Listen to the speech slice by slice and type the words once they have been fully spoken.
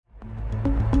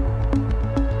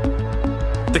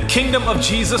The kingdom of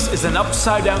Jesus is an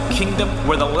upside down kingdom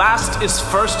where the last is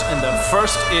first and the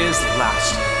first is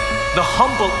last. The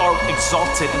humble are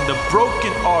exalted and the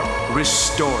broken are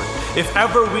restored. If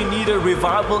ever we need a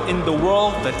revival in the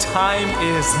world, the time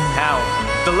is now.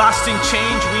 The lasting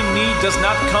change we need does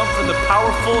not come from the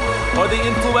powerful or the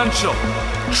influential.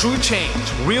 True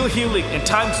change, real healing, and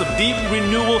times of deep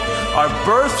renewal are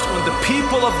birthed when the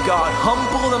people of God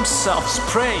humble themselves,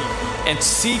 pray, and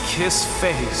seek His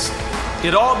face.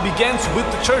 It all begins with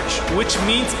the church, which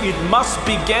means it must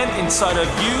begin inside of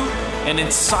you and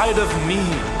inside of me.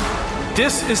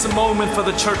 This is the moment for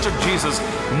the Church of Jesus,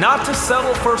 not to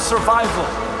settle for survival,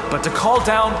 but to call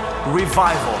down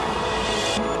revival.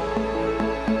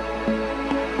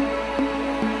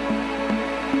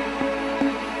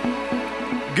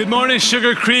 Good morning,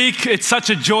 Sugar Creek. It's such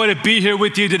a joy to be here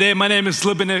with you today. My name is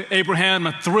Libin Abraham.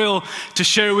 I'm thrilled to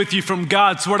share with you from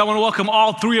God's Word. I want to welcome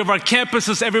all three of our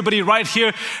campuses, everybody right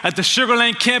here at the Sugar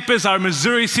Land campus, our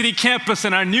Missouri City campus,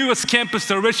 and our newest campus,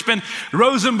 the Richmond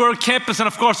Rosenberg campus, and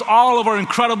of course, all of our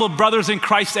incredible brothers in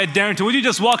Christ at Darrington. Would you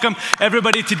just welcome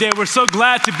everybody today? We're so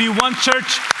glad to be one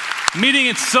church, meeting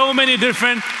in so many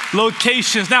different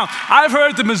locations. Now, I've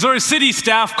heard the Missouri City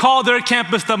staff call their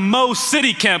campus the Mo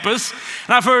City campus,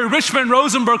 and I've heard Richmond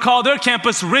Rosenberg call their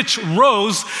campus Rich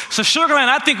Rose. So Sugar Land,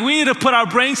 I think we need to put our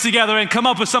brains together and come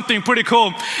up with something pretty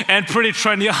cool and pretty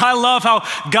trendy. I love how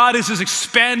God is just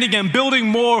expanding and building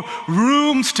more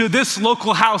rooms to this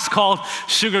local house called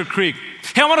Sugar Creek.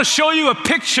 Hey, I want to show you a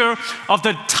picture of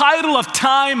the title of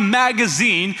Time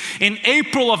magazine in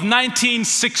April of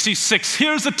 1966.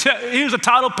 Here's the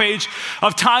title page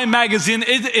of Time magazine.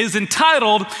 It is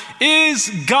entitled, "Is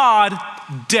God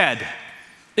Dead?"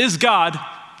 Is God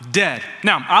dead?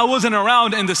 Now, I wasn't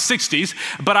around in the 60s,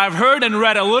 but I've heard and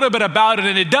read a little bit about it,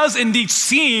 and it does indeed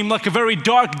seem like a very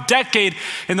dark decade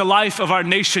in the life of our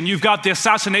nation. You've got the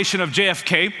assassination of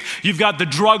JFK, you've got the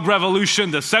drug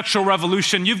revolution, the sexual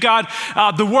revolution, you've got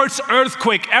the worst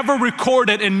earthquake ever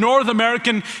recorded in North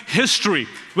American history,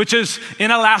 which is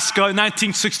in Alaska in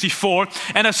 1964.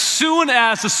 And as soon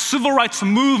as the civil rights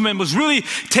movement was really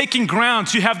taking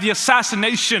ground, you have the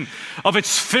assassination of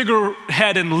its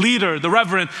figurehead and leader, the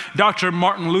Reverend Dr.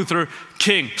 Martin Luther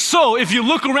King. So if you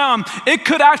look around, it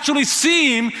could actually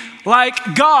seem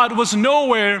like God was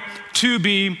nowhere to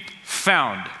be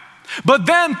found. But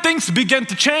then things began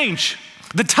to change.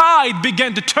 The tide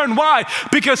began to turn. Why?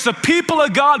 Because the people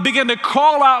of God began to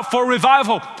call out for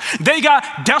revival. They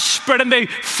got desperate and they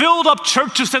filled up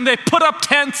churches and they put up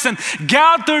tents and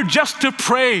gathered just to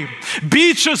pray.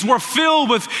 Beaches were filled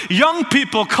with young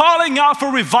people calling out for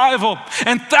revival,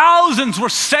 and thousands were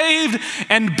saved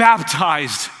and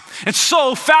baptized. And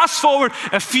so fast forward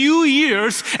a few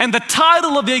years, and the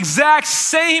title of the exact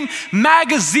same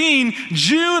magazine,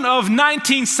 June of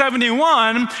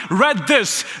 1971, read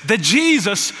this: The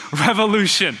Jesus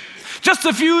Revolution. Just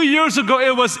a few years ago,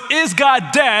 it was, "Is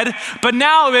God dead?" But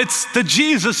now it's the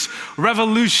Jesus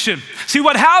Revolution. See,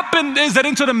 what happened is that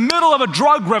into the middle of a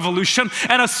drug revolution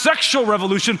and a sexual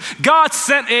revolution, God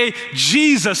sent a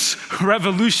Jesus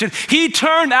Revolution. He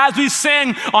turned, as we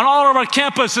sang on all of our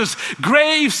campuses,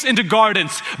 graves into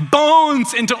gardens,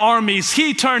 bones into armies.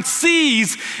 He turned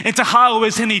seas into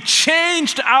highways, and He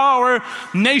changed our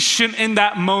nation in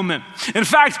that moment. In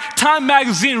fact, Time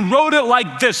magazine wrote it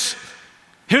like this.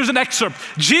 Here's an excerpt.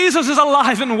 "Jesus is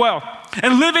alive and well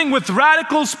and living with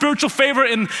radical spiritual favor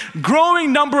in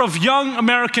growing number of young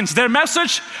Americans. Their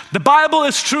message, the Bible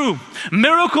is true.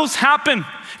 Miracles happen.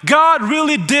 God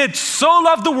really did so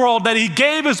love the world that He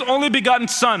gave His only begotten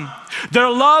Son. Their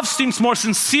love seems more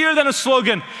sincere than a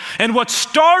slogan. And what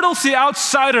startles the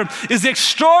outsider is the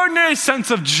extraordinary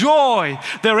sense of joy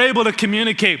they're able to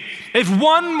communicate. If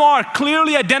one mark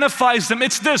clearly identifies them,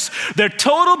 it's this: their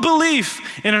total belief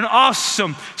in an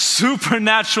awesome,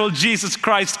 supernatural Jesus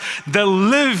Christ, the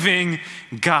living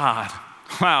God."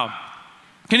 Wow.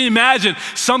 Can you imagine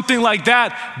something like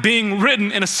that being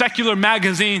written in a secular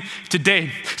magazine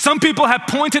today? Some people have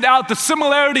pointed out the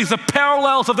similarities, the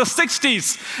parallels of the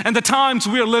 60s and the times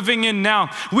we are living in now.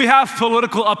 We have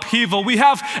political upheaval. We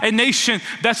have a nation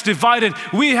that's divided.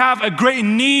 We have a great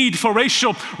need for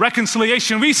racial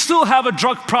reconciliation. We still have a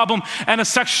drug problem and a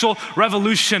sexual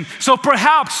revolution. So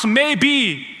perhaps,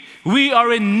 maybe, we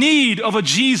are in need of a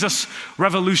Jesus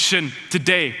revolution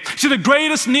today. See, the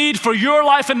greatest need for your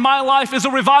life and my life is a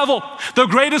revival. The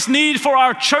greatest need for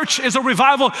our church is a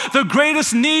revival. The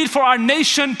greatest need for our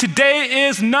nation today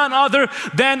is none other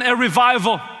than a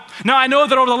revival. Now, I know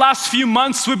that over the last few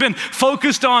months, we've been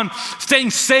focused on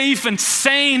staying safe and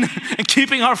sane and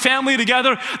keeping our family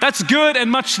together. That's good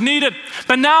and much needed.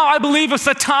 But now I believe it's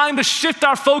a time to shift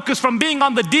our focus from being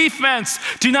on the defense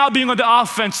to now being on the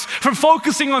offense, from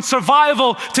focusing on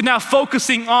survival to now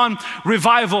focusing on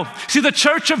revival. See, the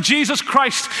Church of Jesus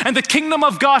Christ and the kingdom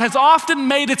of God has often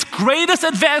made its greatest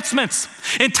advancements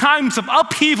in times of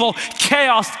upheaval,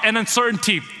 chaos, and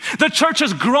uncertainty. The church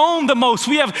has grown the most.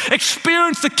 We have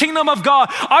experienced the kingdom of God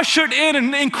ushered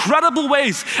in incredible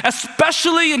ways,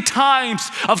 especially in times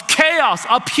of chaos,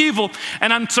 upheaval,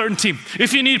 and uncertainty.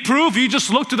 If you need proof, you just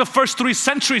look to the first 3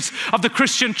 centuries of the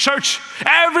Christian church.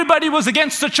 Everybody was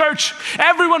against the church.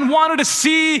 Everyone wanted to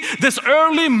see this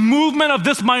early movement of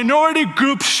this minority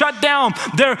group shut down,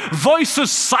 their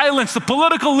voices silenced, the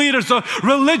political leaders, the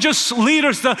religious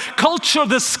leaders, the culture,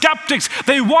 the skeptics.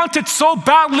 They wanted so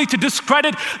badly to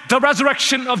discredit the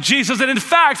resurrection of Jesus. And in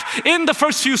fact, in the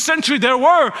first few centuries, there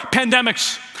were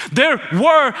pandemics. There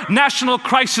were national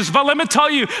crises. But let me tell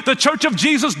you, the Church of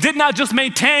Jesus did not just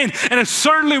maintain, and it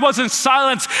certainly wasn't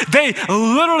silence. They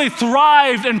literally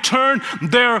thrived and turned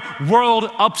their world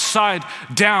upside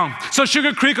down. So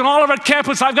Sugar Creek and all of our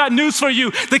campus, I've got news for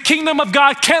you. The kingdom of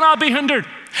God cannot be hindered.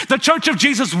 The Church of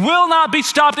Jesus will not be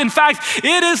stopped. In fact,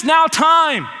 it is now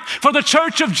time for the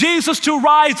Church of Jesus to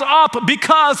rise up,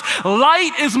 because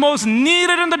light is most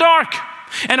needed in the dark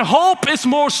and hope is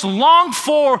most longed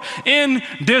for in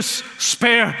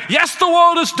despair. Yes, the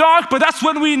world is dark, but that's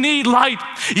when we need light.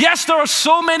 Yes, there are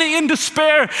so many in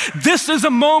despair. This is a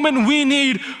moment we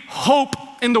need hope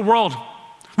in the world.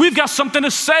 We've got something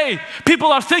to say.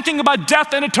 People are thinking about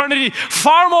death and eternity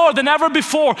far more than ever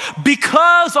before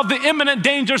because of the imminent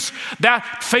dangers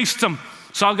that face them.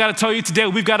 So I've got to tell you today,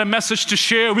 we've got a message to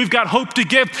share. We've got hope to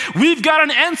give. We've got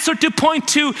an answer to point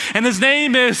to, and his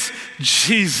name is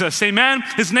Jesus. Amen?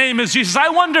 His name is Jesus. I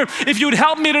wonder if you would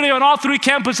help me today on all 3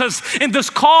 campuses in this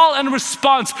call and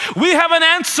response. We have an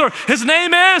answer. His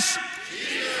name is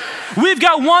Jesus. We've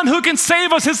got one who can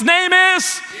save us. His name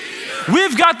is Jesus.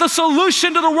 We've got the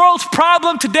solution to the world's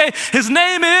problem today. His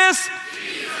name is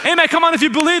Jesus. Amen. Come on, if you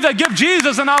believe that, give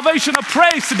Jesus an ovation of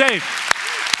praise today.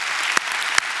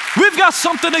 We've got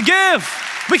something to give.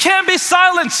 We can't be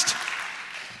silenced.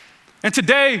 And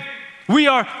today, we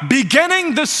are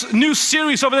beginning this new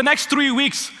series over the next 3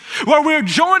 weeks, where we're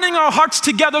joining our hearts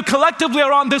together collectively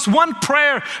around this one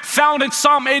prayer found in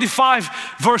Psalm 85,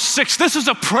 verse 6. This is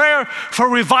a prayer for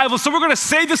revival. So we're going to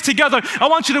say this together. I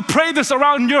want you to pray this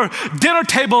around your dinner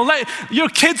table. Let your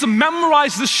kids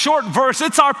memorize this short verse.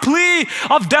 It's our plea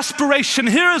of desperation.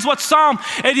 Here is what Psalm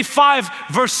 85,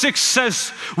 verse 6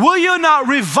 says. Will you not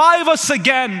revive us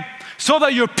again, so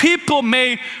that your people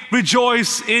may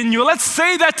rejoice in you? Let's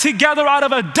say that together out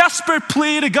of a desperate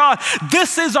plea to God.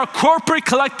 This is our corporate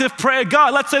collective prayer.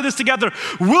 God, let's say this together.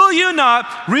 Will you not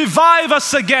revive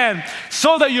us again,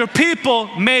 so that your people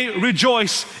may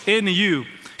rejoice in you?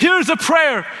 Here's a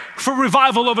prayer for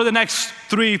revival over the next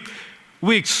 3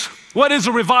 weeks. What is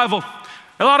a revival?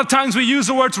 A lot of times we use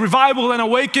the words revival and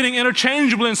awakening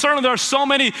interchangeably, and certainly there are so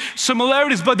many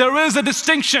similarities, but there is a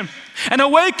distinction. An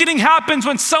awakening happens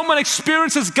when someone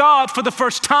experiences God for the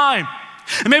first time.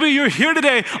 And maybe you're here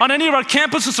today on any of our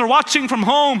campuses or watching from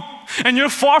home, and you're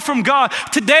far from God.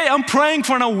 Today I'm praying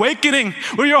for an awakening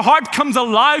where your heart comes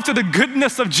alive to the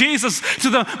goodness of Jesus, to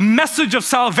the message of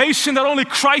salvation that only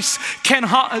Christ can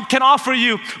offer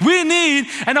you. We need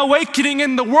an awakening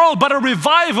in the world, but a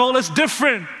revival is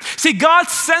different. See, God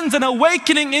sends an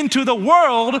awakening into the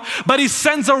world, but he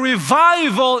sends a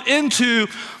revival into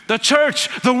the church.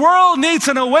 The world needs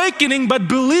an awakening, but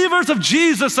believers of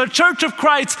Jesus, the Church of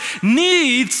Christ,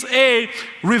 needs a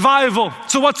revival.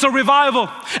 So what's a revival?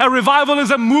 A revival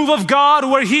is a move of God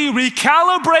where he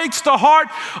recalibrates the heart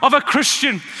of a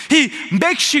Christian. He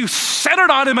makes you centered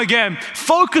on him again,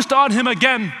 focused on him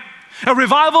again. A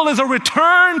revival is a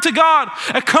return to God,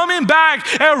 a coming back,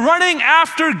 a running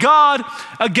after God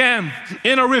again.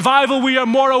 In a revival, we are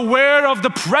more aware of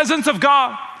the presence of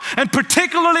God, and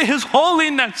particularly his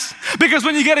holiness, because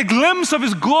when you get a glimpse of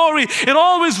his glory, it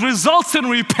always results in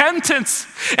repentance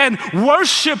and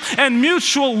worship and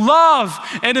mutual love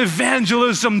and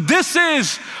evangelism. This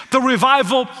is the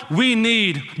revival we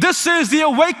need. This is the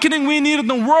awakening we need in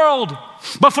the world.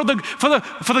 But for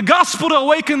the gospel to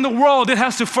awaken the world, it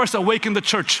has to first awaken the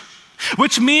church,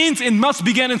 which means it must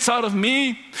begin inside of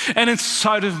me. and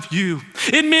inside of you.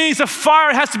 It means a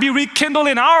fire has to be rekindled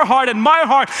in our heart and my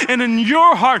heart and in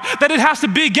your heart, that it has to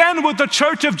begin with the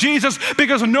church of Jesus,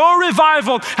 because no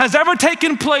revival has ever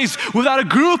taken place without a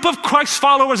group of Christ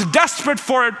followers desperate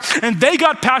for it. And they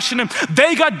got passionate.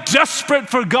 They got desperate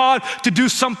for God to do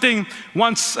something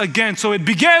once again. So it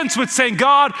begins with saying,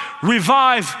 God,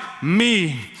 revive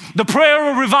me. The prayer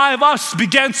of revive us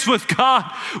begins with, God,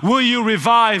 will you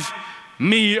revive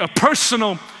me? A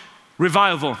personal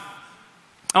revival.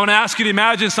 I want to ask you to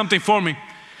imagine something for me.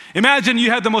 Imagine you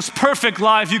had the most perfect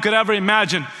life you could ever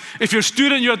imagine. If you're a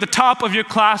student, you're at the top of your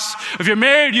class. If you're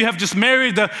married, you have just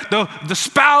married the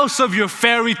spouse of your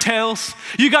fairy tales.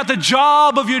 You got the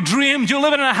job of your dreams. You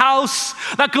live in a house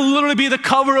that could literally be the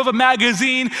cover of a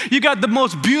magazine. You got the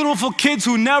most beautiful kids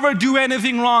who never do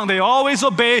anything wrong. They always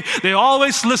obey. They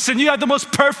always listen. You have the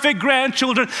most perfect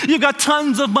grandchildren. You got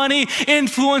tons of money,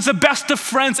 influence, the best of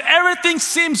friends. Everything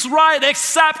seems right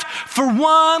except for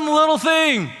one little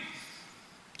thing.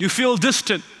 You feel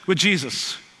distant with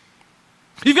Jesus.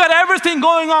 You've got everything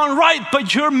going on right,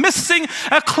 but you're missing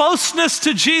a closeness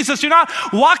to Jesus. You're not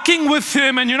walking with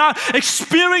Him, and you're not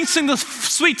experiencing the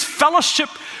sweet fellowship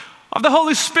of the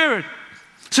Holy Spirit.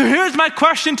 So here's my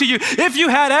question to you. If you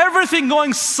had everything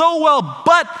going so well,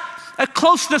 but a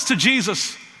closeness to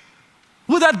Jesus,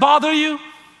 would that bother you?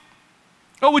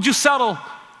 Or would you settle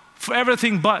for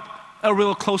everything but a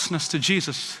real closeness to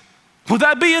Jesus? Would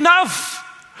that be enough?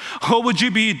 Or would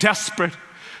you be desperate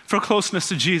for closeness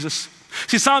to Jesus?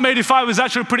 See, Psalm 85 is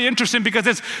actually pretty interesting because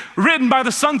it's written by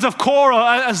the sons of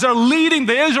Korah as they're leading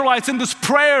the Israelites in this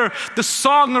prayer, the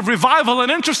song of revival.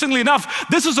 And interestingly enough,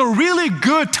 this is a really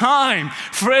good time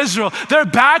for Israel. They're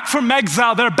back from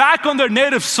exile. They're back on their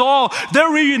native soil.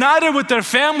 They're reunited with their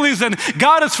families, and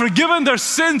God has forgiven their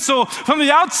sins. So from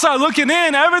the outside looking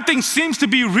in, everything seems to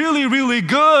be really, really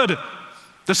good.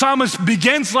 The psalmist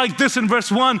begins like this in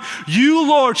verse 1. You,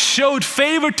 Lord, showed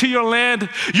favor to your land.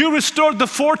 You restored the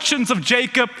fortunes of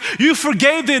Jacob. You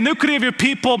forgave the iniquity of your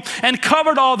people and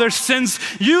covered all their sins.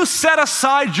 You set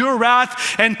aside your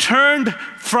wrath and turned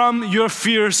from your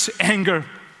fierce anger.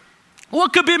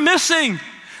 What could be missing?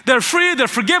 They're free, they're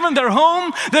forgiven, they're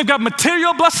home, they've got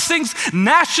material blessings,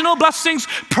 national blessings,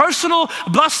 personal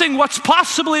blessing. What's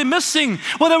possibly missing?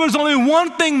 Well, there was only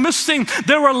one thing missing.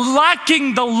 They were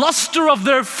lacking the luster of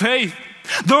their faith.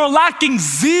 They were lacking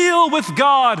zeal with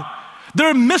God.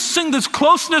 They're missing this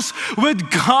closeness with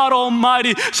God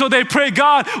Almighty. So they pray,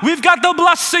 God, we've got the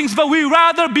blessings, but we'd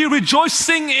rather be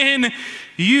rejoicing in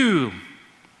you.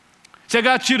 So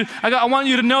I want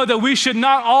you to know that we should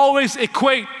not always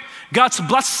equate God's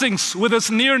blessings with His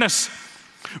nearness.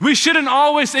 We shouldn't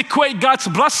always equate God's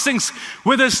blessings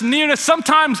with His nearness.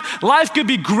 Sometimes life could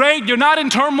be great. You're not in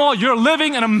turmoil. You're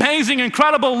living an amazing,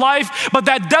 incredible life, but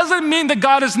that doesn't mean that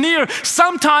God is near.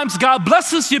 Sometimes God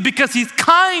blesses you because He's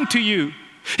kind to you.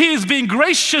 He is being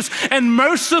gracious and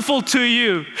merciful to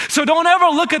you. So don't ever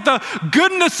look at the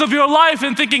goodness of your life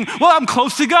and thinking, well, I'm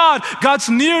close to God. God's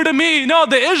near to me. No,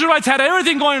 the Israelites had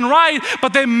everything going right,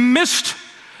 but they missed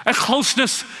a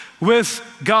closeness with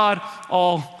God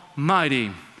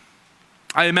Almighty.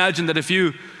 I imagine that if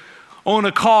you own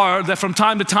a car, that from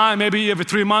time to time, maybe every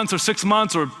 3 months or 6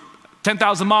 months or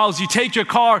 10,000 miles, you take your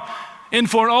car in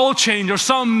for an oil change or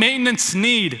some maintenance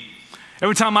need.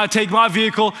 Every time I take my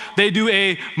vehicle, they do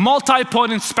a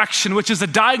multi-point inspection, which is a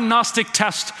diagnostic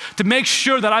test to make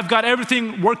sure that I've got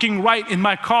everything working right in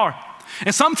my car.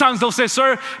 And sometimes they'll say,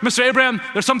 sir, Mr. Abraham,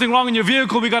 there's something wrong in your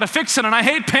vehicle, we gotta fix it. And I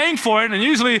hate paying for it, and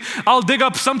usually I'll dig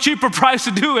up some cheaper price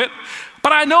to do it.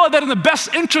 But I know that in the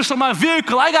best interest of my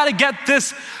vehicle, I gotta get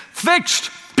this fixed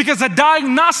because a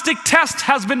diagnostic test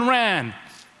has been ran.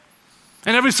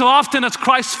 And every so often as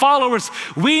Christ followers,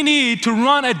 we need to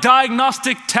run a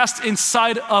diagnostic test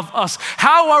inside of us.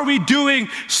 How are we doing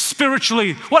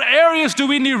spiritually? What areas do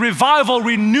we need revival,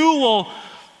 renewal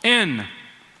in?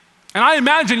 And I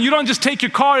imagine you don't just take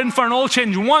your car in for an oil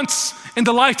change once in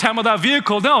the lifetime of that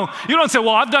vehicle. No, you don't say,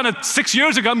 well, I've done it 6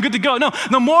 years ago, I'm good to go. No,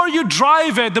 the more you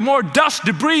drive it, the more dust,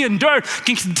 debris, and dirt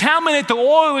can contaminate the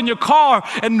oil in your car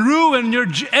and ruin your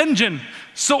engine.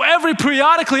 So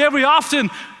periodically, every often,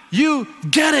 you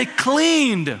get it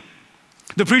cleaned.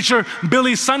 The preacher,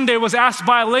 Billy Sunday, was asked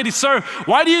by a lady, sir,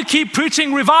 why do you keep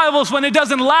preaching revivals when it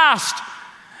doesn't last?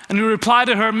 And he replied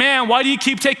to her, man, why do you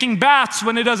keep taking baths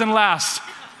when it doesn't last?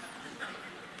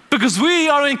 because we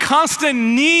are in constant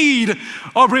need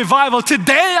of revival.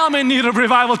 Today I'm in need of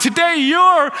revival. Today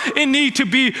you're in need to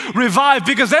be revived,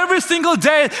 because every single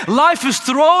day life is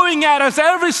throwing at us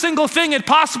every single thing it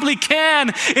possibly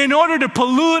can in order to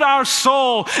pollute our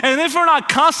soul. And if we're not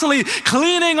constantly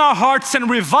cleaning our hearts and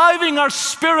reviving our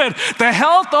spirit, the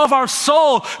health of our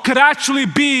soul could actually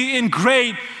be in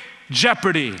great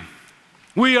jeopardy.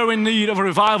 We are in need of a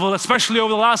revival, especially over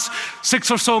the last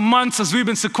 6 or so months as we've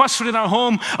been sequestered in our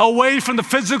home, away from the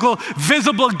physical,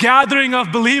 visible gathering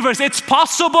of believers. It's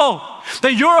possible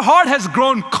that your heart has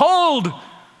grown cold,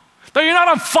 that you're not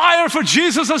on fire for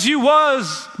Jesus as you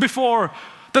was before,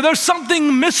 that there's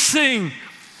something missing.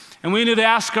 And we need to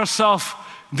ask ourselves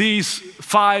these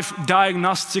 5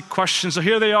 diagnostic questions. So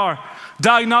here they are.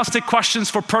 Diagnostic questions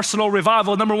for personal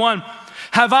revival. Number 1,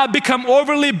 have I become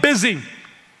overly busy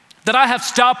that I have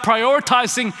stopped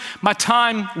prioritizing my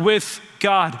time with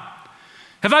God?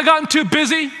 Have I gotten too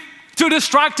busy, too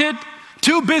distracted,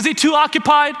 too busy, too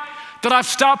occupied that I've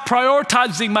stopped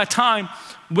prioritizing my time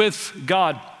with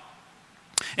God?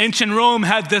 Ancient Rome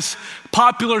had this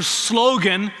popular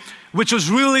slogan, which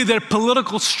was really their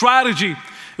political strategy.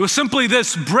 It was simply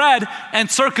this: bread and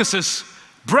circuses.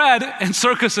 Bread and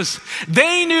circuses.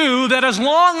 They knew that as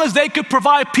long as they could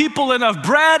provide people enough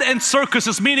bread and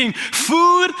circuses, meaning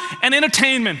food and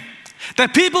entertainment,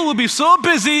 that people would be so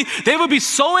busy, they would be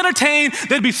so entertained,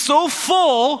 they'd be so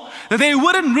full that they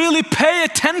wouldn't really pay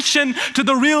attention to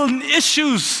the real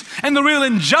issues and the real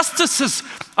injustices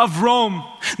of Rome.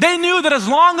 They knew that as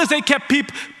long as they kept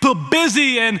people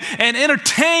busy and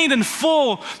entertained and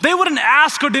full, they wouldn't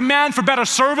ask or demand for better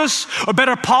service or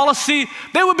better policy.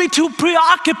 They would be too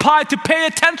preoccupied to pay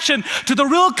attention to the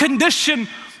real condition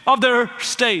of their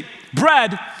state.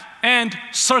 Bread and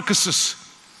circuses.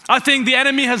 I think the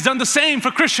enemy has done the same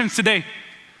for Christians today.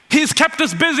 He's kept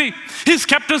us busy. He's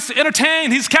kept us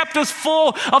entertained. He's kept us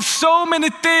full of so many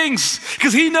things,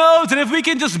 because he knows that if we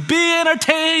can just be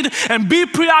entertained and be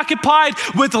preoccupied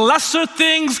with lesser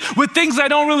things, with things that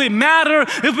don't really matter,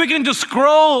 if we can just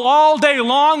scroll all day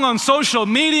long on social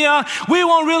media, we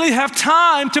won't really have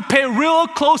time to pay real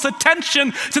close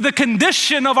attention to the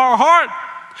condition of our heart,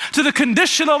 to the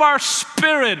condition of our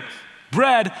spirit.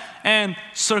 Bread and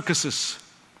circuses.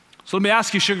 So let me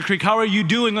ask you, Sugar Creek, how are you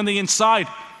doing on the inside?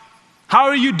 How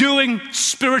are you doing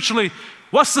spiritually?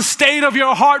 What's the state of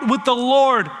your heart with the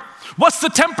Lord? What's the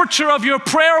temperature of your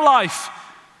prayer life?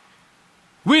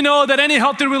 We know that any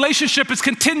healthy relationship is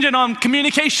contingent on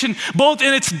communication, both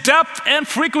in its depth and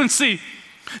frequency.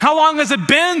 How long has it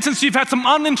been since you've had some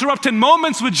uninterrupted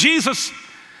moments with Jesus?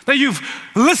 That you've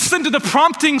listened to the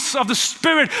promptings of the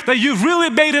Spirit, that you've really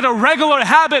made it a regular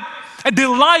habit, a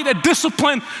delight, a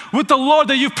discipline with the Lord,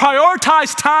 that you've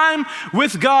prioritized time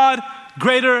with God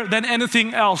greater than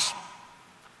anything else.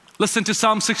 Listen to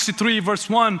Psalm 63 verse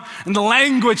 1 and the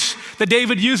language that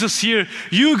David uses here.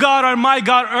 You, God, are my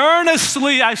God.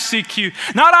 Earnestly I seek you.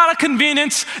 Not out of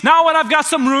convenience, not when I've got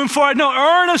some room for it. No,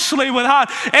 earnestly, without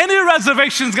any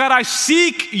reservations, God, I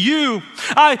seek you.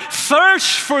 I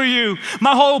thirst for you.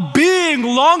 My whole being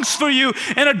longs for you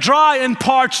in a dry and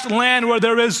parched land where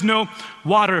there is no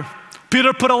water.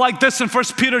 Peter put it like this in 1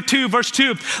 Peter 2 verse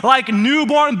 2, like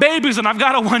newborn babies, and I've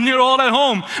got a 1-year-old at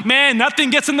home. Man,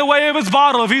 nothing gets in the way of his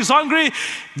bottle. If he's hungry,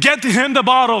 get him the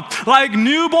bottle. Like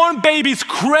newborn babies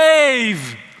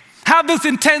crave, have this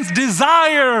intense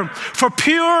desire for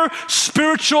pure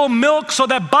spiritual milk so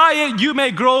that by it you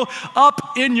may grow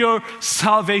up in your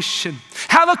salvation.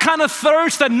 Have a kind of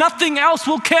thirst that nothing else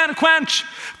will quench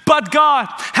but God.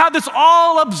 Have this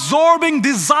all-absorbing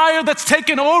desire that's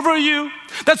taken over you,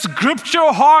 that's gripped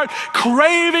your heart,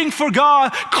 craving for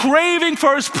God, craving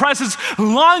for His presence,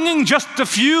 longing just a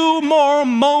few more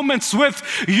moments with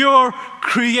your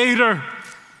Creator.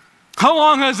 How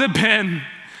long has it been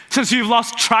since you've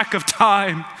lost track of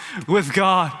time with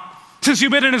God? Since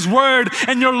you've been in His Word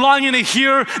and you're longing to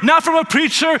hear, not from a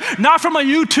preacher, not from a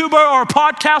YouTuber or a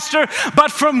podcaster,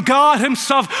 but from God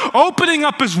Himself, opening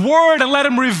up His Word and let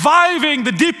Him reviving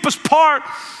the deepest part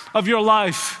of your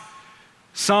life.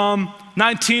 Psalm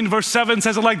 19 verse 7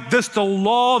 says it like this: the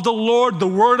law of the Lord, the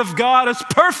Word of God is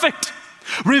perfect,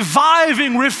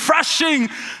 reviving, refreshing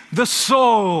the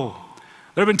soul.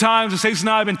 There have been times that Stacey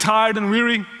and I have been tired and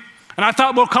weary, and I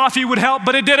thought more coffee would help,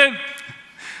 but it didn't.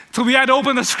 So we had to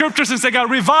open the scriptures and say, God,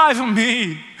 revive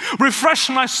me, refresh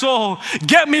my soul,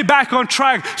 get me back on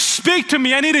track, speak to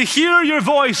me. I need to hear your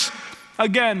voice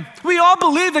again. We all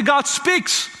believe that God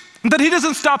speaks and that He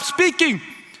doesn't stop speaking.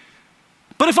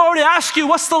 But if I were to ask you,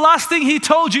 what's the last thing He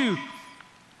told you?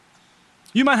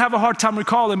 You might have a hard time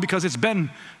recalling because it's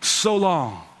been so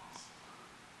long.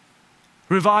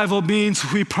 Revival means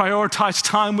we prioritize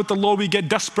time with the Lord. We get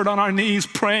desperate on our knees,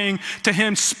 praying to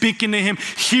Him, speaking to Him,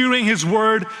 hearing His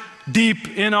word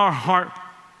deep in our heart.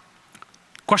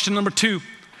 Question number 2,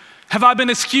 have I been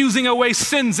excusing away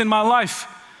sins in my life?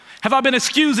 Have I been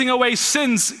excusing away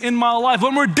sins in my life?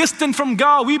 When we're distant from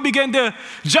God, we begin to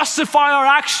justify our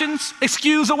actions,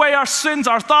 excuse away our sins,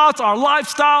 our thoughts, our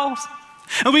lifestyles.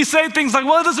 And we say things like,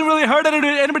 well, it doesn't really hurt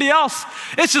anybody else.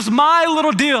 It's just my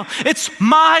little deal. It's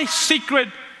my secret.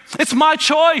 It's my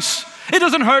choice. It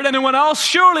doesn't hurt anyone else.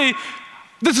 Surely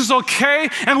this is okay.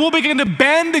 And we'll begin to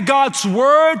bend God's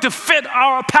word to fit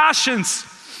our passions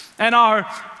and our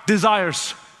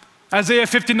desires. Isaiah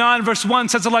 59 verse 1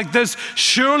 says it like this: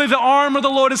 surely the arm of the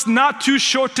Lord is not too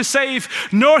short to save,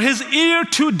 nor his ear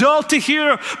too dull to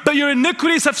hear, but your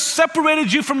iniquities have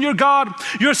separated you from your God.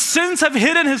 Your sins have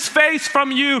hidden his face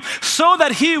from you so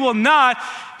that he will not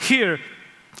hear.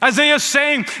 Isaiah is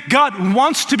saying God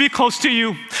wants to be close to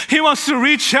you. He wants to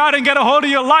reach out and get a hold of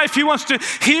your life. He wants to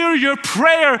hear your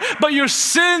prayer, but your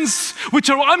sins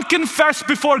which are unconfessed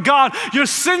before God, your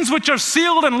sins which are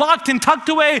sealed and locked and tucked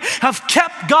away, have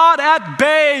kept God at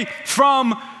bay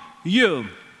from you.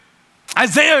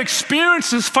 Isaiah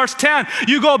experiences firsthand.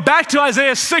 You go back to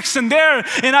Isaiah 6, and there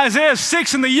in Isaiah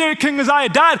 6, in the year King Uzziah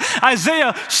died,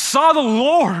 Isaiah saw the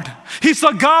Lord. He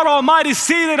saw God Almighty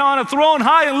seated on a throne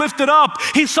high and lifted up.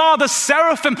 He saw the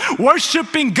seraphim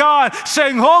worshiping God,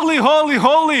 saying, holy, holy,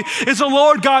 holy is the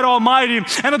Lord God Almighty.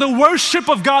 And at the worship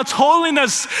of God's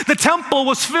holiness, the temple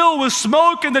was filled with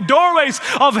smoke and the doorways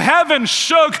of heaven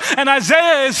shook. And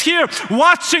Isaiah is here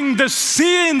watching this,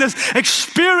 seeing this,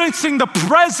 experiencing the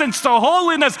presence, the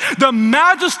holiness, the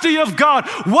majesty of God.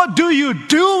 What do you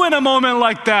do in a moment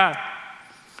like that?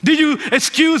 Do you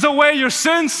excuse away your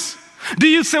sins? Do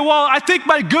you say, well, I think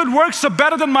my good works are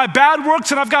better than my bad works,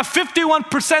 and I've got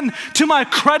 51% to my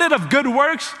credit of good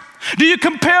works? Do you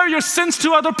compare your sins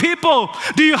to other people?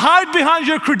 Do you hide behind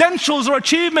your credentials or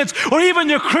achievements or even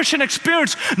your Christian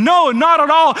experience? No, not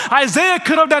at all. Isaiah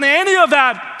could have done any of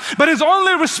that, but his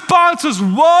only response is,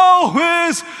 woe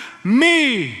is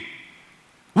me.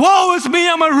 Woe is me,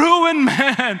 I'm a ruined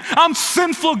man. I'm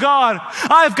sinful, God.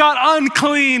 I've got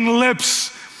unclean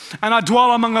lips, and I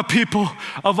dwell among a people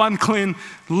of unclean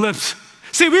lips.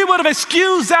 See, we would have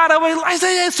excused that away.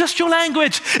 Isaiah, it's just your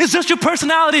language. It's just your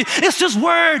personality. It's just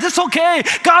words. It's okay.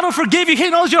 God will forgive you. He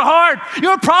knows your heart.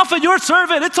 You're a prophet. You're a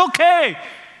servant. It's okay.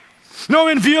 No,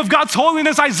 in view of God's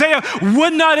holiness, Isaiah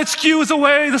would not excuse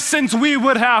away the sins we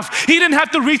would have. He didn't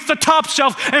have to reach the top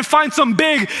shelf and find some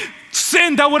big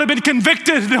sin that would have been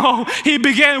convicted. No, he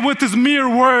began with his mere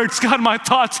words. God, my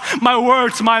thoughts, my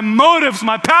words, my motives,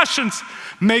 my passions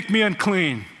make me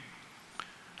unclean.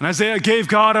 And Isaiah gave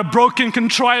God a broken,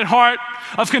 contrite heart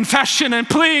of confession and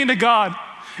pleading to God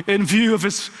in view of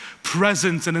his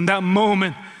presence. And in that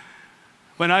moment,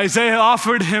 when Isaiah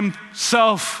offered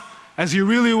himself as he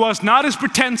really was, not his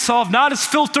pretend self, not his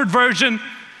filtered version,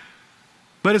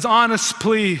 but his honest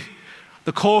plea,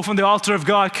 the coal from the altar of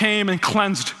God came and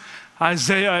cleansed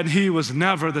Isaiah, and he was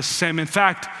never the same. In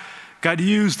fact, God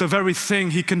used the very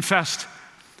thing he confessed,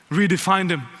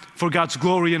 redefined him for God's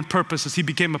glory and purposes. He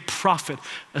became a prophet,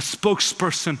 a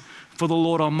spokesperson for the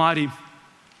Lord Almighty.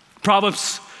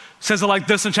 Proverbs says it like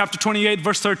this in chapter 28,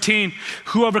 verse 13,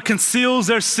 whoever conceals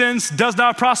their sins does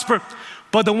not prosper,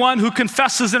 but the one who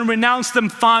confesses and renounces them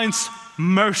finds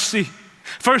mercy.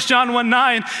 1 John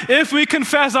 1:9, if we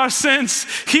confess our sins,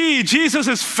 He, Jesus,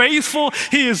 is faithful.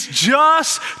 He is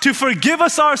just to forgive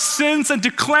us our sins and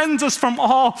to cleanse us from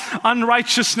all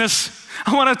unrighteousness.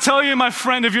 I want to tell you, my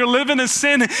friend, if you're living in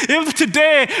sin, if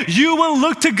today you will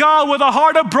look to God with a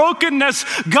heart of brokenness,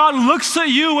 God looks at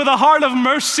you with a heart of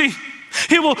mercy.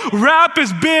 He will wrap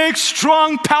his big,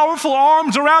 strong, powerful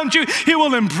arms around you. He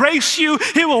will embrace you.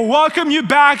 He will welcome you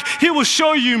back. He will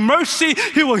show you mercy.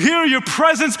 He will hear your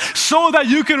presence so that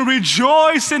you can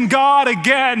rejoice in God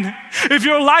again. If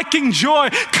you're lacking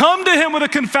joy, come to Him with a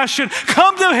confession.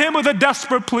 Come to Him with a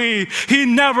desperate plea. He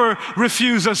never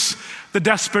refuses the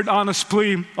desperate, honest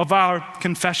plea of our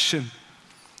confession.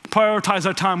 Prioritize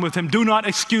our time with Him. Do not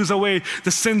excuse away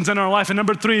the sins in our life.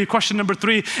 And question number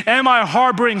three, am I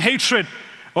harboring hatred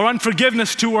or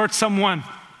unforgiveness towards someone?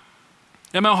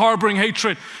 Am I harboring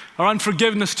hatred or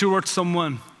unforgiveness towards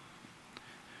someone?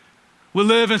 We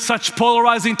live in such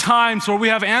polarizing times where we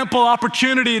have ample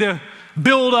opportunity to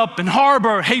build up and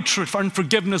harbor hatred,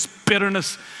 unforgiveness,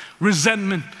 bitterness,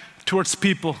 resentment towards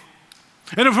people.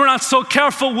 And if we're not so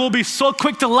careful, we'll be so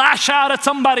quick to lash out at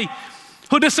somebody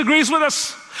who disagrees with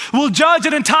us. We'll judge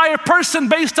an entire person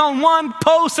based on one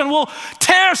post, and we'll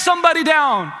tear somebody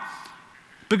down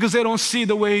because they don't see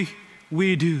the way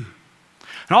we do.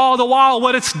 And all the while,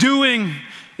 what it's doing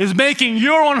is making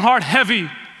your own heart heavy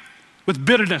with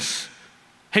bitterness,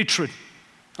 hatred,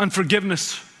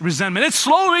 unforgiveness, resentment. It's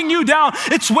slowing you down.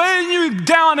 It's weighing you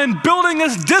down and building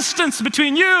this distance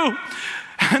between you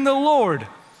and the Lord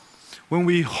when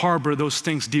we harbor those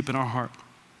things deep in our heart.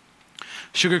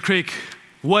 Sugar Creek,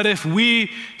 what if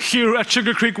we here at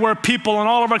Sugar Creek were a people on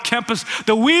all of our campus,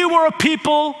 that we were a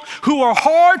people who are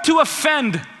hard to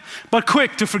offend, but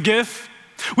quick to forgive?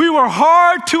 We were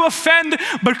hard to offend,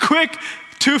 but quick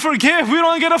to forgive. We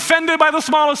don't get offended by the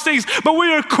smallest things, but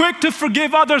we are quick to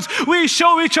forgive others. We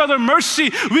show each other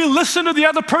mercy. We listen to the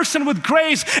other person with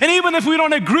grace. And even if we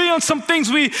don't agree on some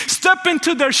things, we step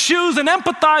into their shoes and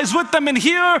empathize with them and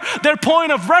hear their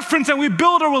point of reference, and we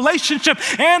build a relationship.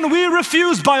 And we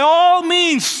refuse by all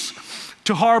means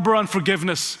to harbor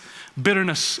unforgiveness,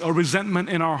 bitterness, or resentment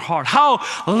in our heart. How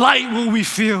light will we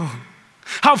feel?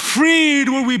 How freed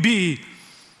will we be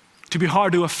to be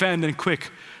hard to offend and quick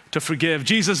to forgive?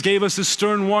 Jesus gave us this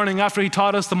stern warning after he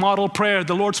taught us the model prayer,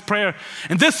 the Lord's Prayer.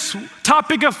 And this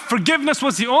topic of forgiveness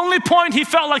was the only point he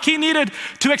felt like he needed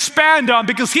to expand on,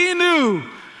 because he knew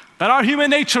that our human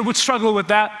nature would struggle with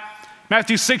that.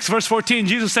 Matthew 6, verse 14,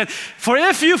 Jesus said, "For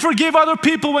if you forgive other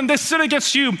people when they sin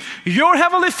against you, your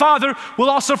heavenly Father will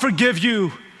also forgive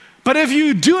you. But if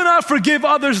you do not forgive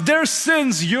others their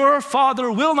sins, your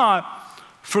Father will not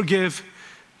forgive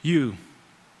you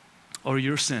or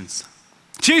your sins."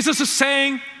 Jesus is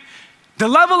saying the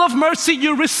level of mercy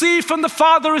you receive from the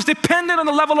Father is dependent on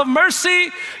the level of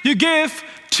mercy you give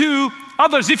to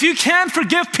others. If you can't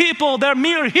forgive people their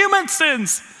mere human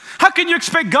sins, how can you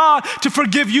expect God to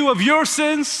forgive you of your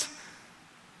sins?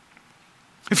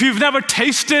 If you've never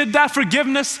tasted that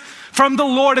forgiveness from the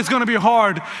Lord, it's going to be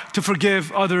hard to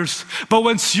forgive others. But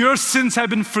once your sins have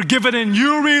been forgiven and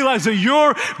you realize that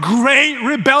your great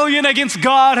rebellion against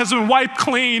God has been wiped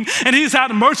clean and He's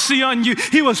had mercy on you,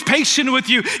 He was patient with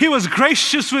you, He was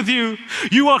gracious with you,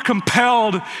 you are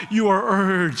compelled, you are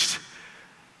urged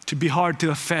to be hard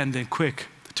to offend and quick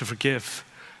to forgive.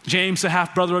 James, the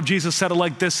half-brother of Jesus, said it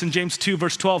like this in James 2,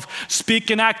 verse 12, "Speak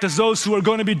and act as those who are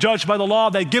going to be judged by the law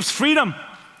that gives freedom.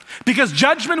 Because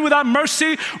judgment without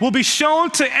mercy will be shown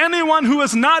to anyone who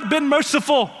has not been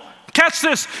merciful." Catch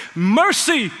this.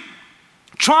 Mercy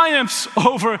triumphs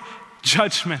over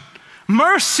judgment.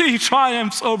 Mercy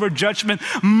triumphs over judgment.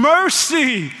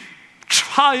 Mercy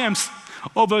triumphs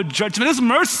over judgment. Is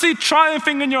mercy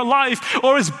triumphing in your life,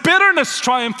 or is bitterness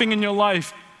triumphing in your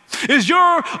life? Is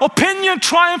your opinion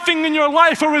triumphing in your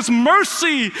life, or is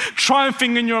mercy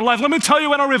triumphing in your life? Let me tell you,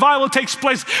 when a revival takes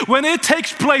place, when it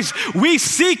takes place, we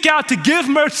seek out to give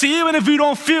mercy even if we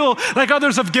don't feel like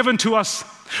others have given to us.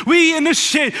 We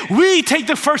initiate, we take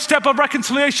the first step of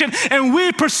reconciliation, and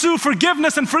we pursue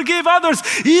forgiveness and forgive others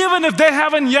even if they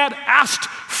haven't yet asked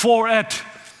for it,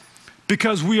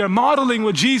 because we are modeling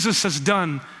what Jesus has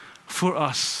done for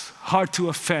us. Hard to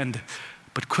offend,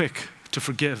 but quick to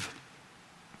forgive.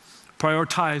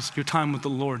 Prioritize your time with the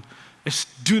Lord.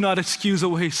 Do not excuse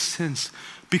away sins.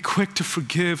 Be quick to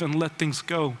forgive and let things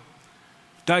go.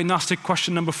 Diagnostic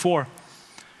question number 4.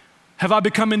 Have I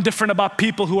become indifferent about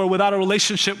people who are without a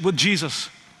relationship with Jesus?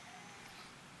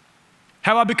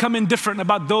 Have I become indifferent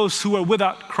about those who are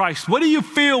without Christ? What do you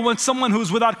feel when someone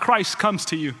who's without Christ comes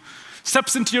to you,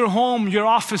 steps into your home, your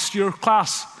office, your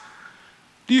class?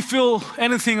 Do you feel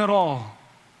anything at all?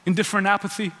 Indifferent,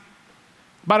 apathy?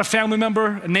 About a family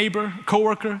member, a neighbor, a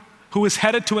coworker who is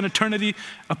headed to an eternity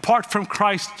apart from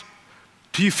Christ?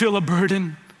 Do you feel a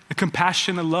burden, a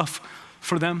compassion, a love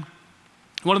for them?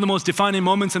 One of the most defining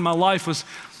moments in my life was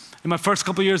in my first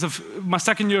couple of years of my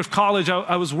second year of college.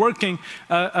 I was working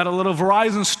at a little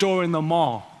Verizon store in the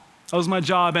mall. That was my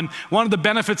job. And one of the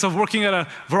benefits of working at a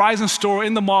Verizon store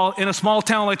in the mall in a small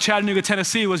town like Chattanooga,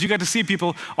 Tennessee, was you got to see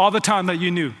people all the time that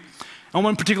you knew. On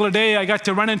one particular day, I got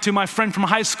to run into my friend from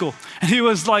high school. And he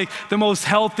was like the most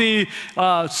healthy,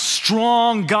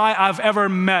 strong guy I've ever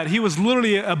met. He was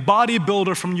literally a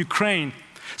bodybuilder from Ukraine.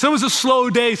 So it was a slow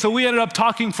day, so we ended up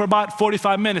talking for about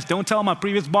 45 minutes. Don't tell my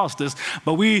previous boss this,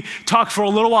 but we talked for a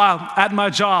little while at my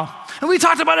job. And we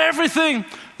talked about everything: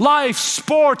 life,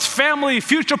 sports, family,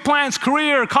 future plans,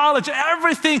 career, college,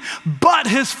 everything but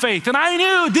his faith. And I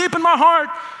knew deep in my heart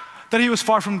that he was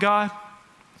far from God.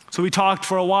 So we talked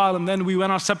for a while, and then we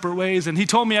went our separate ways. And he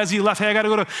told me as he left, "Hey, I got to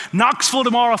go to Knoxville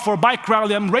tomorrow for a bike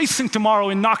rally. I'm racing tomorrow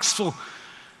in Knoxville,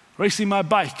 racing my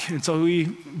bike." And so we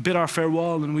bid our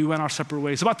farewell, and we went our separate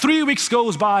ways. About 3 weeks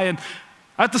goes by, and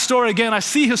at the store again, I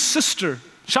see his sister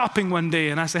shopping one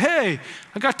day. And I say, "Hey,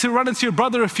 I got to run into your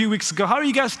brother a few weeks ago. How are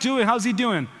you guys doing? How's he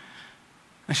doing?"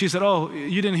 And she said, "Oh,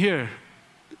 you didn't hear.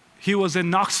 He was in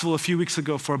Knoxville a few weeks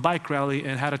ago for a bike rally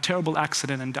and had a terrible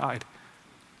accident and died.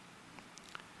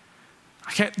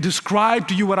 I can't describe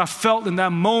to you what I felt in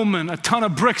that moment, a ton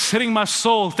of bricks hitting my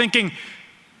soul, thinking,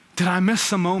 did I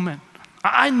miss a moment?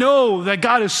 I know that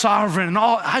God is sovereign and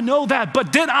all, I know that,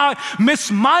 but did I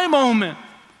miss my moment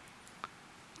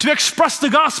to express the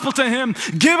gospel to him,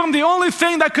 give him the only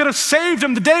thing that could have saved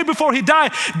him the day before he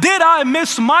died? Did I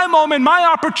miss my moment, my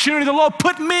opportunity the Lord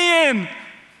put me in?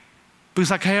 Because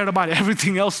I cared about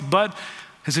everything else but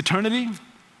his eternity.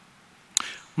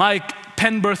 Mike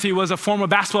Penberthy was a former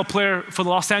basketball player for the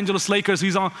Los Angeles Lakers.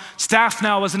 He's on staff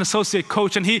now as an associate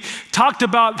coach, and he talked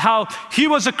about how he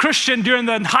was a Christian during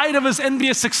the height of his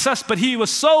NBA success, but he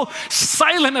was so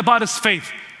silent about his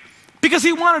faith because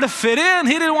he wanted to fit in.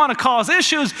 He didn't want to cause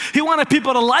issues. He wanted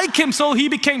people to like him, so he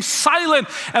became silent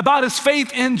about his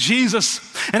faith in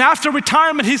Jesus. And after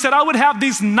retirement, he said, I would have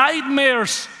these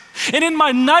nightmares. And in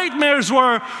my nightmares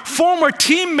were former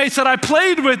teammates that I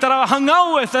played with, that I hung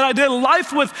out with, that I did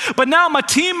life with. But now my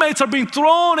teammates are being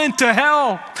thrown into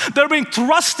hell. They're being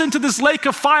thrust into this lake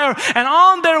of fire. And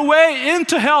on their way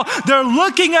into hell, they're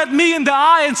looking at me in the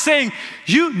eye and saying,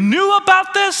 you knew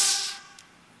about this?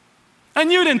 And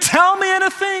you didn't tell me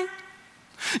anything?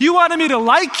 You wanted me to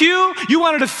like you. You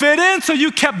wanted to fit in, so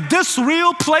you kept this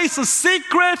real place a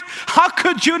secret. How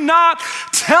could you not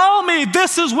tell me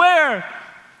this is where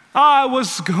I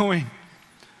was going?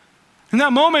 In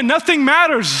that moment, nothing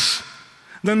matters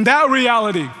than that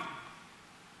reality.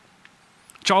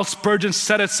 Charles Spurgeon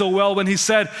said it so well when he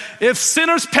said, if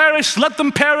sinners perish, let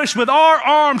them perish with our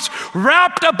arms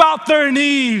wrapped about their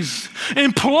knees,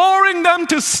 imploring them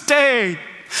to stay.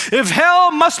 If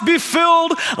hell must be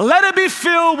filled, let it be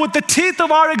filled with the teeth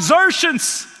of our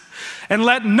exertions, and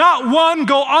let not one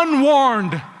go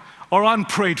unwarned or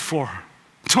unprayed for.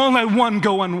 Don't let one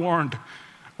go unwarned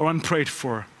or unprayed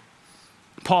for.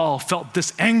 Paul felt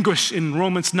this anguish in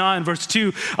Romans 9 verse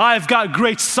 2. I've got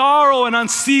great sorrow and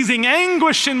unceasing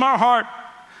anguish in my heart.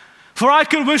 For I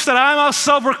could wish that I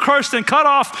myself were cursed and cut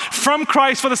off from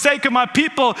Christ for the sake of my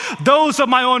people, those of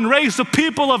my own race, the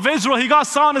people of Israel. He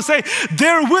goes on to say,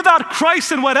 they're without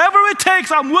Christ, and whatever it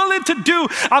takes, I'm willing to do.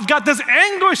 I've got this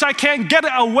anguish I can't get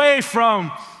away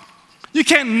from. You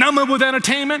can't numb it with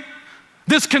entertainment.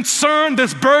 This concern,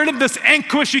 this burden, this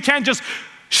anguish, you can't just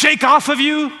shake off of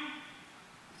you,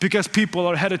 because people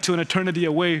are headed to an eternity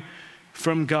away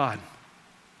from God.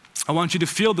 I want you to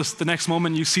feel this the next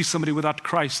moment you see somebody without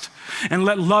Christ, and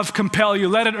let love compel you.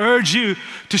 Let it urge you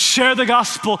to share the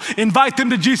gospel. Invite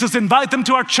them to Jesus. Invite them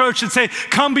to our church and say,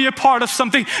 come be a part of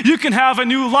something. You can have a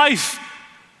new life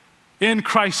in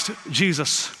Christ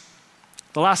Jesus.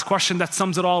 The last question that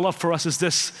sums it all up for us is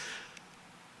this: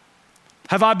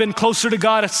 have I been closer to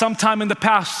God at some time in the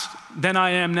past than I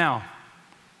am now?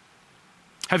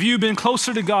 Have you been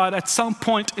closer to God at some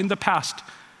point in the past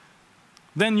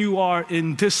than you are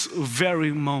in this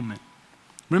very moment?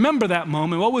 Remember that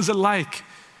moment. What was it like?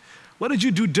 What did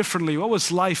you do differently? What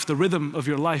was life, the rhythm of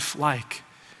your life like?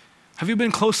 Have you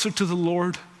been closer to the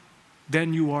Lord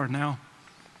than you are now?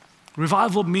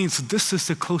 Revival means this is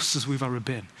the closest we've ever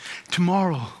been.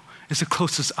 Tomorrow is the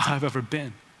closest I've ever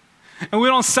been. And we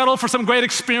don't settle for some great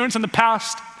experience in the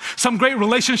past, some great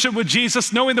relationship with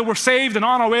Jesus, knowing that we're saved and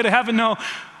on our way to heaven. No,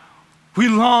 we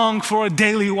long for a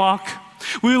daily walk.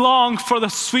 We long for the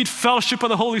sweet fellowship of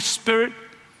the Holy Spirit.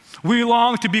 We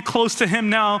long to be close to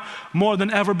Him now more than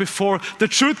ever before. The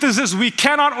truth is this: we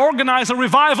cannot organize a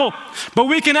revival, but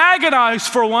we can agonize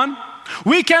for one.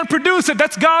 We can't produce it.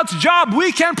 That's God's job.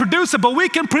 We can't produce it, but we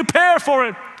can prepare for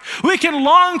it. We can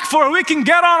long for it. We can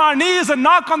get on our knees and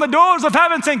knock on the doors of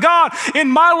heaven saying, God,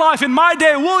 in my life, in my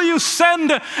day, will you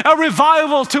send a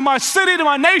revival to my city, to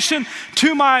my nation,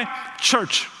 to my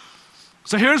church?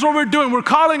 So here's what we're doing. We're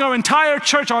calling our entire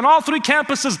church on all 3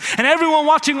 campuses, and everyone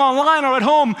watching online or at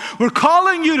home, we're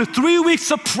calling you to 3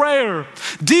 weeks of prayer,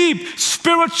 deep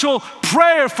spiritual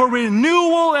prayer for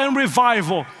renewal and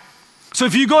revival. So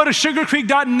if you go to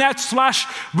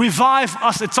sugarcreek.net/revive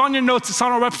us, it's on your notes, it's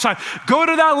on our website. Go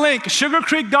to that link,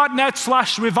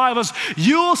 sugarcreek.net/revive us.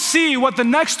 You'll see what the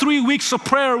next 3 weeks of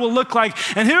prayer will look like.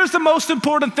 And here's the most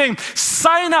important thing: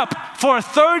 sign up for a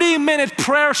 30-minute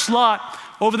prayer slot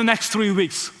over the next 3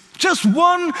 weeks. Just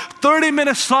one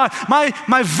 30-minute slot.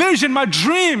 My vision, my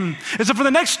dream is that for the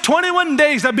next 21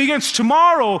 days that begins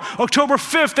tomorrow, October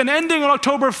 5th, and ending on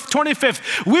October 25th,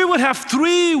 we would have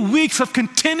 3 weeks of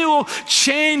continual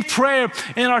chain prayer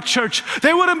in our church.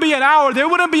 There wouldn't be an hour, there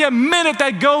wouldn't be a minute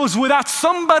that goes without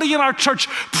somebody in our church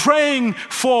praying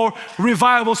for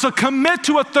revival. So commit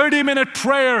to a 30-minute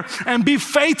prayer and be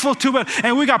faithful to it.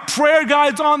 And we got prayer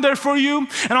guides on there for you.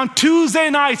 And on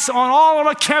Tuesday nights on all of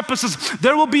our campuses,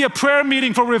 there will be a prayer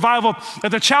meeting for revival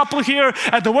at the chapel here,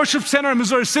 at the worship center in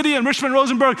Missouri City and Richmond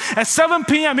Rosenberg at 7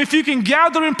 p.m. If you can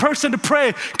gather in person to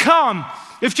pray, come.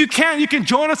 If you can't, you can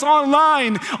join us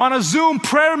online on a Zoom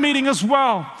prayer meeting as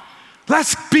well.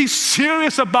 Let's be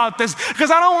serious about this,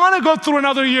 because I don't want to go through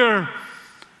another year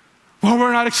where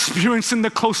we're not experiencing the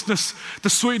closeness, the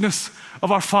sweetness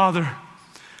of our Father.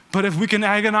 But if we can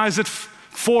agonize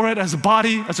for it as a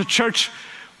body, as a church,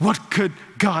 what could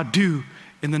God do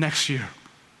in the next year?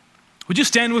 Would you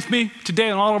stand with me today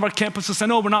on all of our campuses? I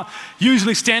know we're not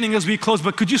usually standing as we close,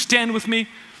 but could you stand with me?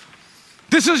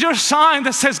 This is your sign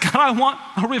that says, God, I want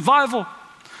a revival.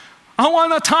 I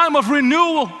want a time of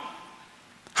renewal.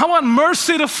 I want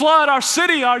mercy to flood our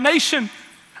city, our nation.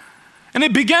 And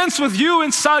it begins with you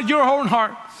inside your own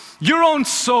heart, your own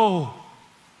soul.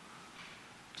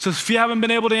 So if you haven't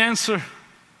been able to answer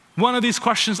one of these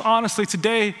questions honestly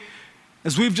today,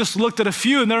 as we've just looked at a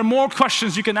few, and there are more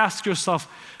questions you can ask yourself.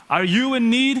 Are you in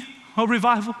need of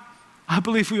revival? I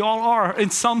believe we all are in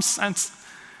some sense.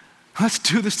 Let's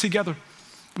do this together.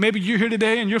 Maybe you're here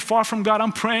today and you're far from God.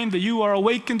 I'm praying that you are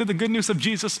awakened to the good news of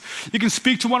Jesus. You can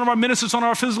speak to one of our ministers on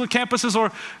our physical campuses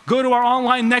or go to our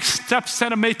online Next Steps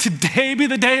Center. May today be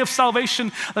the day of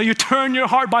salvation, that you turn your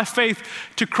heart by faith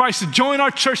to Christ, to join our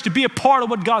church, to be a part of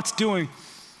what God's doing.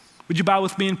 Would you bow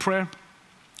with me in prayer?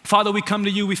 Father, we come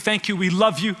to you, we thank you, we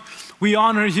love you, we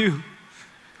honor you.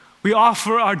 We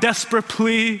offer our desperate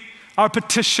plea, our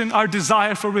petition, our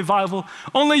desire for revival.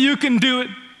 Only you can do it.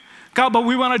 God, but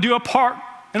we want to do our part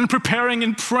in preparing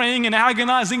and praying and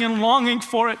agonizing and longing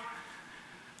for it.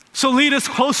 So lead us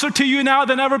closer to you now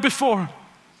than ever before.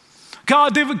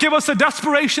 God, give us a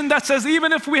desperation that says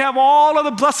even if we have all of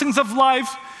the blessings of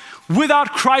life,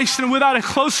 without Christ and without a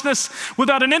closeness,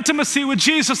 without an intimacy with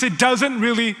Jesus, it doesn't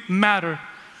really matter.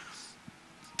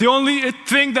 The only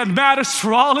thing that matters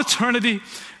for all eternity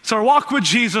is our walk with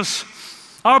Jesus,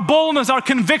 our boldness, our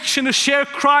conviction to share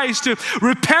Christ, to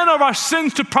repent of our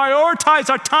sins, to prioritize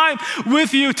our time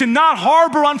with you, to not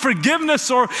harbor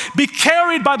unforgiveness or be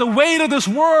carried by the weight of this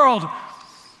world.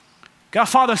 God,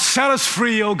 Father, set us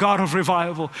free, oh God of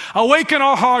revival. Awaken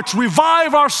our hearts,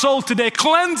 revive our soul today,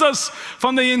 cleanse us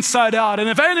from the inside out. And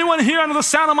if anyone here under the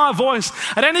sound of my voice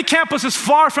at any campus is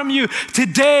far from you,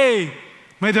 today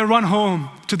may they run home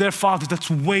to their Father that's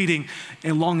waiting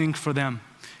and longing for them.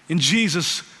 In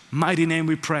Jesus' mighty name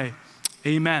we pray.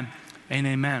 Amen and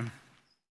amen.